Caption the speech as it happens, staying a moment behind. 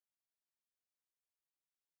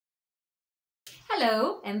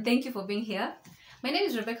Hello, and thank you for being here. My name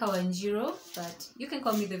is Rebecca Wanjiro, but you can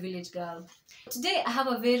call me the village girl. Today, I have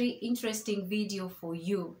a very interesting video for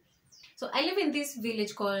you. So I live in this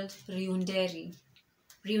village called Riunderi.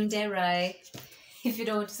 Riunderai, if you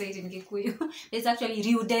don't want to say it in Kikuyu. It's actually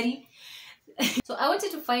Riunderi. So I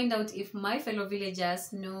wanted to find out if my fellow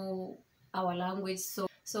villagers know our language. So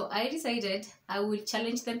I decided I will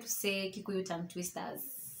challenge them to say Kikuyu Tongue Twisters.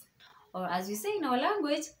 Or as we say in our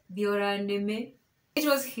language, Thiora Nĩmĩ. It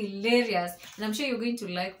was hilarious, and I'm sure you're going to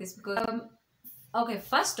like this because okay,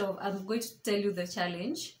 first off, I'm going to tell you the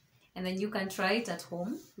challenge, and then you can try it at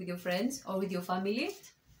home with your friends or with your family.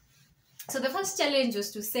 So the first challenge was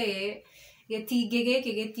to say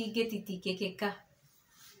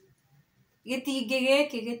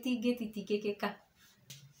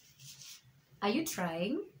Are you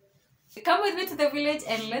trying? Come with me to the village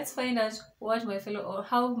and let's find out what my fellow or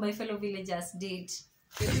how my fellow villagers did.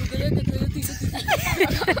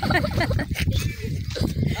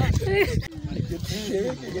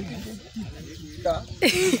 No.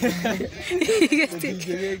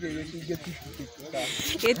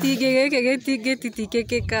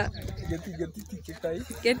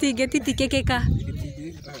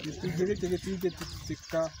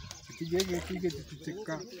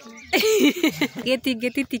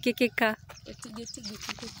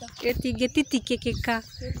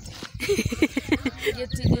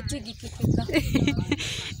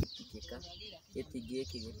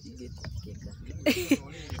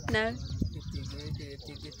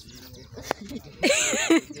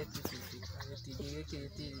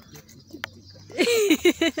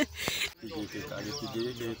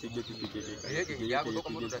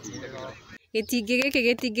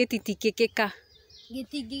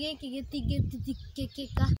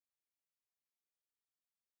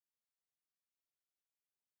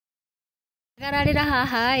 Agararira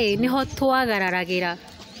haha niho twagararagira.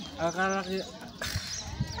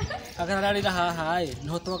 Agararira haha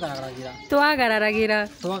niho twagararagira. Twagararagira.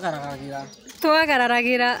 Twagararagira.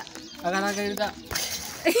 Twagararagira. Agararira.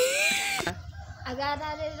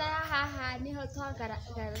 Agararira haha niho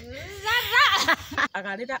twagararagira.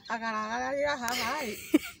 Agararira haha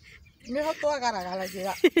niho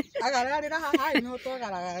twagararagira. Agararira haha niho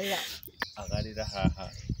twagararagira. Agararira haha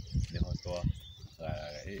niho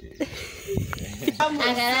twagararagira.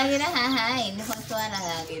 Agararira haha niho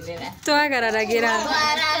twagararagira. Twagararagira.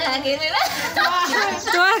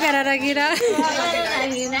 Twagararagira.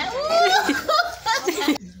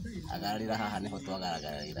 Agararira haha niho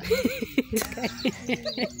twagararagira.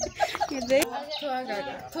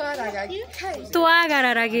 Twagararagira.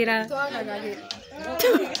 Twagararagira.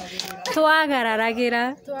 Twagararagira.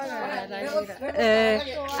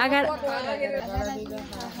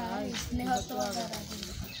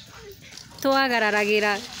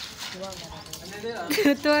 Twagararagira.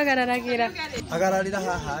 Agararira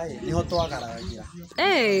haha niho twagararagira.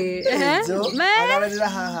 Eh, agararira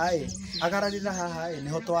haha agararira haha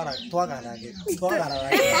niho twagararagira.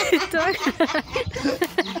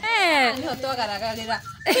 Niho twagararagira.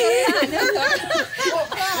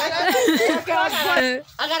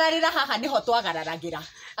 Agararira haha niho twagararagira.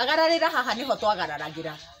 Agararira haha niho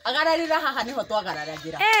twagararagira. Agararira haha niho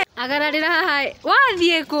twagararagira. Agararira haha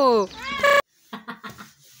wathie ku.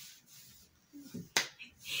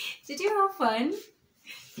 Did you have fun?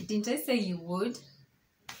 Didn't I say you would?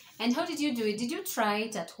 And how did you do it? Did you try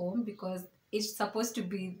it at home? Because it's supposed to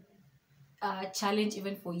be a challenge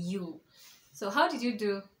even for you. So how did you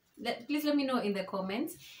do? Please let me know in the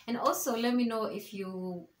comments. And also let me know if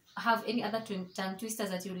you have any other tongue twisters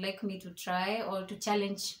that you'd like me to try or to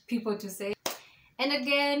challenge people to say. And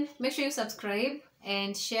again, make sure you subscribe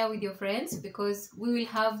and share with your friends because we will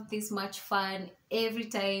have this much fun every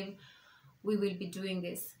time we will be doing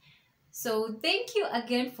this. So thank you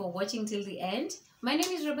again for watching till the end. My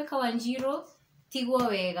name is Rebecca Wanjiro. Tigwa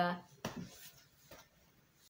wega.